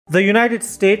The United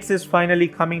States is finally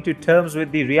coming to terms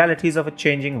with the realities of a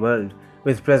changing world.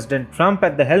 With President Trump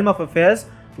at the helm of affairs,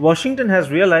 Washington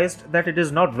has realized that it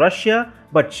is not Russia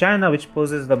but China which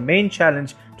poses the main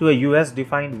challenge to a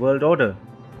US-defined world order.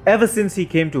 Ever since he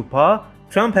came to power,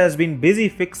 Trump has been busy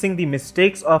fixing the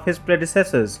mistakes of his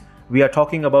predecessors. We are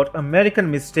talking about American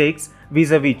mistakes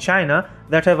vis-à-vis China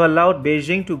that have allowed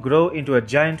Beijing to grow into a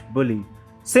giant bully.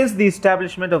 Since the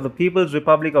establishment of the People's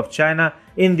Republic of China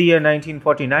in the year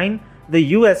 1949, the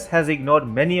US has ignored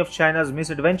many of China's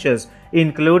misadventures,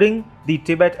 including the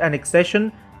Tibet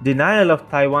annexation, denial of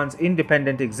Taiwan's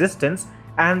independent existence,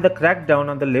 and the crackdown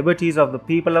on the liberties of the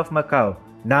people of Macau.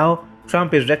 Now,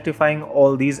 Trump is rectifying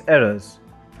all these errors.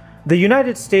 The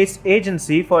United States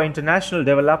Agency for International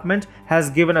Development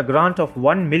has given a grant of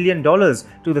 $1 million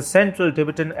to the Central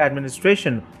Tibetan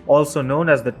Administration, also known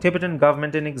as the Tibetan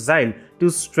Government in Exile, to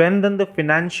strengthen the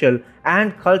financial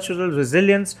and cultural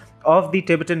resilience of the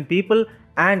Tibetan people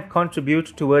and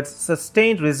contribute towards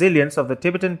sustained resilience of the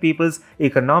Tibetan people's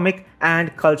economic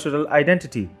and cultural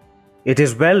identity. It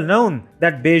is well known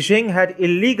that Beijing had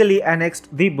illegally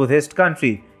annexed the Buddhist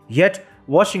country, yet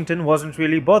Washington wasn't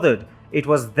really bothered. It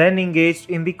was then engaged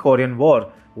in the Korean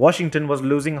War. Washington was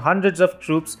losing hundreds of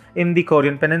troops in the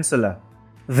Korean Peninsula.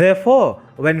 Therefore,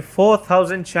 when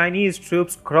 4,000 Chinese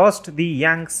troops crossed the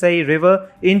Yangtze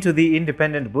River into the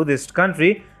independent Buddhist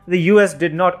country, the US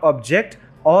did not object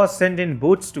or send in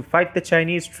boots to fight the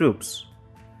Chinese troops.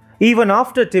 Even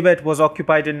after Tibet was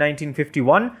occupied in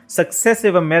 1951,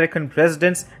 successive American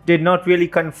presidents did not really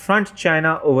confront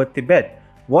China over Tibet.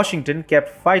 Washington kept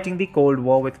fighting the Cold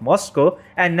War with Moscow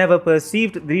and never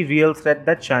perceived the real threat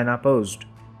that China posed.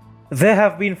 There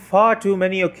have been far too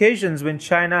many occasions when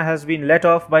China has been let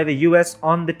off by the US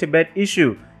on the Tibet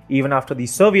issue. Even after the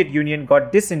Soviet Union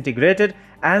got disintegrated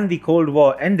and the Cold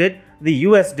War ended, the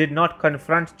US did not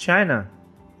confront China.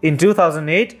 In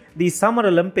 2008, the Summer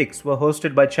Olympics were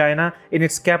hosted by China in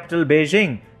its capital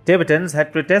Beijing. Tibetans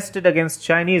had protested against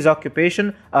Chinese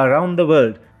occupation around the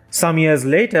world. Some years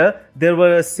later, there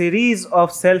were a series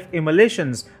of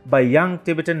self-immolations by young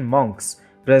Tibetan monks.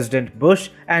 President Bush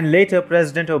and later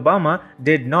President Obama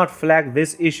did not flag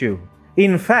this issue.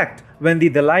 In fact, when the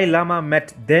Dalai Lama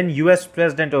met then US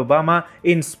President Obama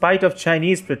in spite of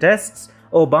Chinese protests,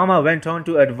 Obama went on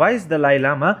to advise the Dalai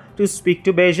Lama to speak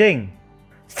to Beijing.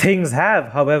 Things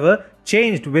have, however,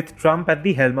 changed with Trump at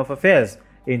the helm of affairs.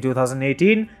 In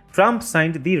 2018, Trump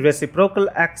signed the Reciprocal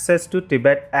Access to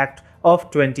Tibet Act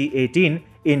of 2018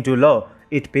 into law.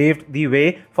 It paved the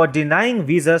way for denying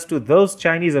visas to those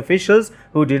Chinese officials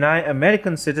who deny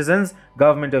American citizens,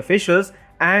 government officials,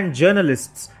 and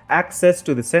journalists access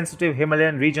to the sensitive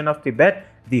Himalayan region of Tibet,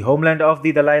 the homeland of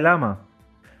the Dalai Lama.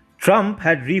 Trump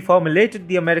had reformulated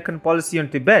the American policy on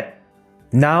Tibet.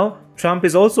 Now, Trump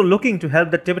is also looking to help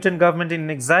the Tibetan government in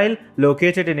exile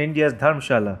located in India's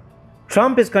Dharamshala.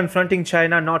 Trump is confronting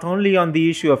China not only on the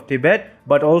issue of Tibet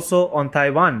but also on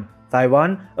Taiwan.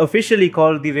 Taiwan, officially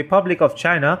called the Republic of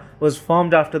China, was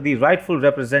formed after the rightful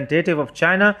representative of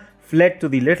China fled to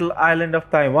the little island of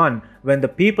Taiwan when the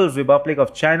People's Republic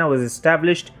of China was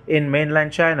established in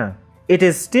mainland China. It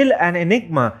is still an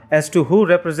enigma as to who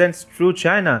represents true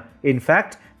China. In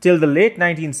fact, till the late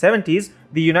 1970s,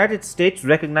 the United States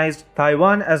recognized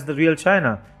Taiwan as the real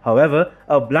China. However,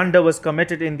 a blunder was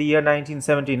committed in the year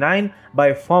 1979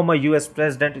 by former US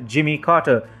President Jimmy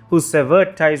Carter, who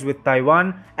severed ties with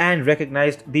Taiwan and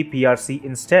recognized the PRC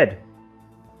instead.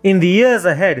 In the years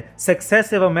ahead,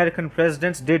 successive American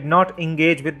presidents did not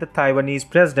engage with the Taiwanese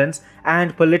presidents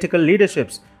and political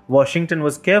leaderships. Washington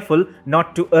was careful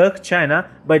not to irk China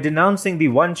by denouncing the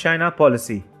One China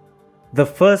policy. The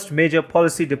first major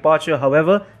policy departure,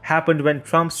 however, happened when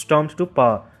Trump stormed to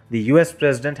power. The US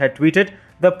president had tweeted,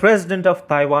 "The president of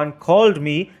Taiwan called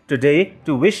me today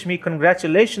to wish me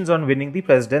congratulations on winning the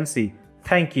presidency.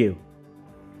 Thank you."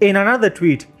 In another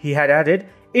tweet, he had added,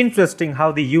 "Interesting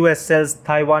how the US sells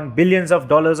Taiwan billions of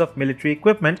dollars of military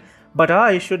equipment, but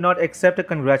I should not accept a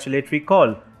congratulatory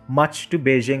call," much to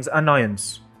Beijing's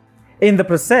annoyance. In the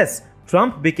process,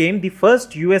 Trump became the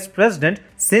first US president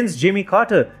since Jimmy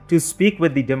Carter to speak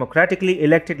with the democratically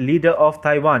elected leader of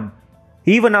Taiwan.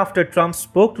 Even after Trump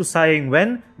spoke to Tsai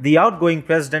Ing-wen, the outgoing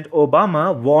President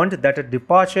Obama warned that a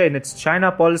departure in its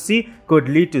China policy could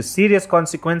lead to serious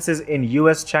consequences in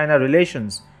US-China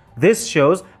relations. This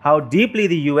shows how deeply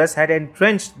the US had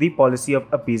entrenched the policy of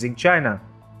appeasing China.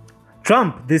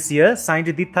 Trump this year signed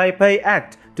the Taipei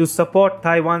Act to support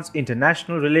Taiwan's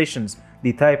international relations.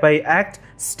 The Taipei Act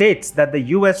states that the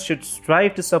US should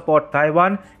strive to support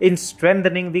Taiwan in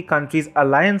strengthening the country's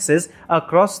alliances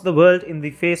across the world in the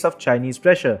face of Chinese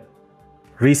pressure.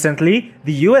 Recently,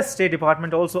 the US State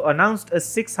Department also announced a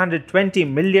 $620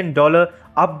 million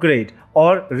upgrade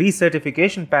or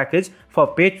recertification package for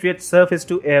Patriot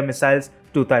surface-to-air missiles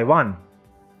to Taiwan.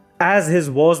 As his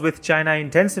wars with China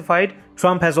intensified,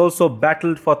 Trump has also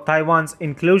battled for Taiwan's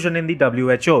inclusion in the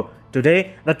WHO.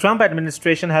 Today, the Trump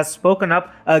administration has spoken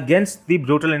up against the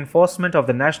brutal enforcement of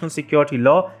the national security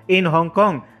law in Hong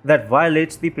Kong that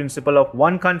violates the principle of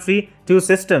one country, two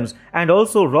systems, and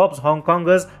also robs Hong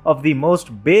Kongers of the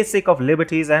most basic of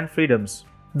liberties and freedoms.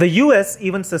 The US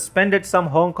even suspended some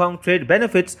Hong Kong trade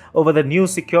benefits over the new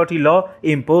security law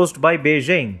imposed by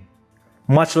Beijing.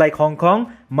 Much like Hong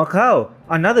Kong, Macau,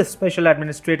 another special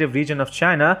administrative region of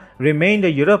China, remained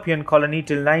a European colony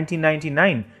till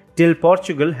 1999, till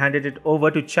Portugal handed it over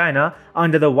to China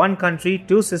under the one country,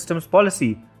 two systems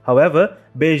policy. However,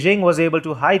 Beijing was able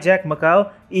to hijack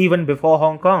Macau even before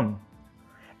Hong Kong.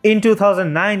 In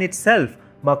 2009 itself,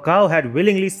 Macau had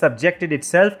willingly subjected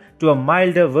itself to a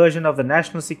milder version of the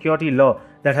national security law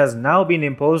that has now been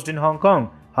imposed in Hong Kong.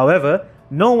 However,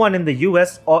 no one in the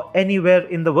US or anywhere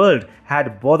in the world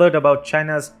had bothered about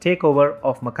China's takeover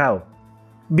of Macau.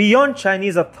 Beyond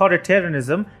Chinese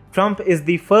authoritarianism, Trump is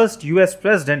the first US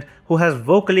president who has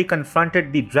vocally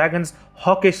confronted the dragon's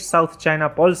hawkish South China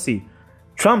policy.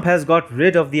 Trump has got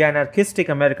rid of the anarchistic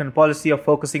American policy of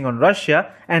focusing on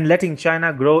Russia and letting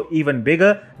China grow even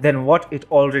bigger than what it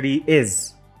already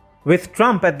is. With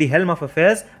Trump at the helm of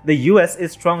affairs, the US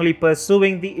is strongly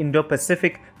pursuing the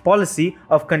Indo-Pacific policy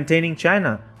of containing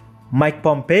China. Mike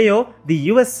Pompeo, the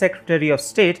US Secretary of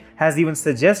State, has even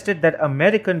suggested that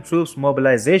American troops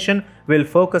mobilization will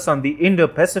focus on the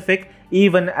Indo-Pacific,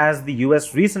 even as the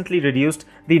US recently reduced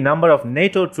the number of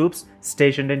NATO troops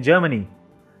stationed in Germany.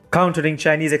 Countering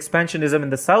Chinese expansionism in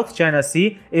the South China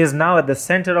Sea is now at the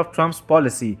center of Trump's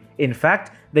policy. In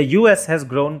fact, the US has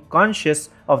grown conscious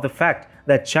of the fact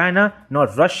that China,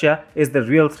 not Russia, is the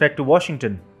real threat to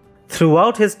Washington.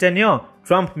 Throughout his tenure,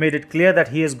 Trump made it clear that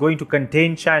he is going to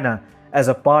contain China. As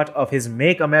a part of his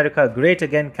Make America Great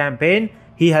Again campaign,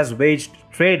 he has waged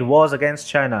trade wars against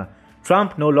China.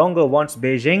 Trump no longer wants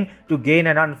Beijing to gain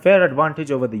an unfair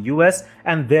advantage over the US,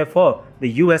 and therefore the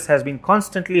US has been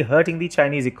constantly hurting the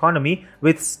Chinese economy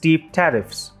with steep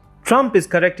tariffs. Trump is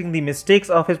correcting the mistakes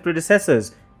of his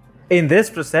predecessors. In this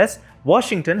process,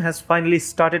 Washington has finally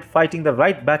started fighting the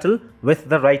right battle with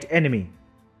the right enemy.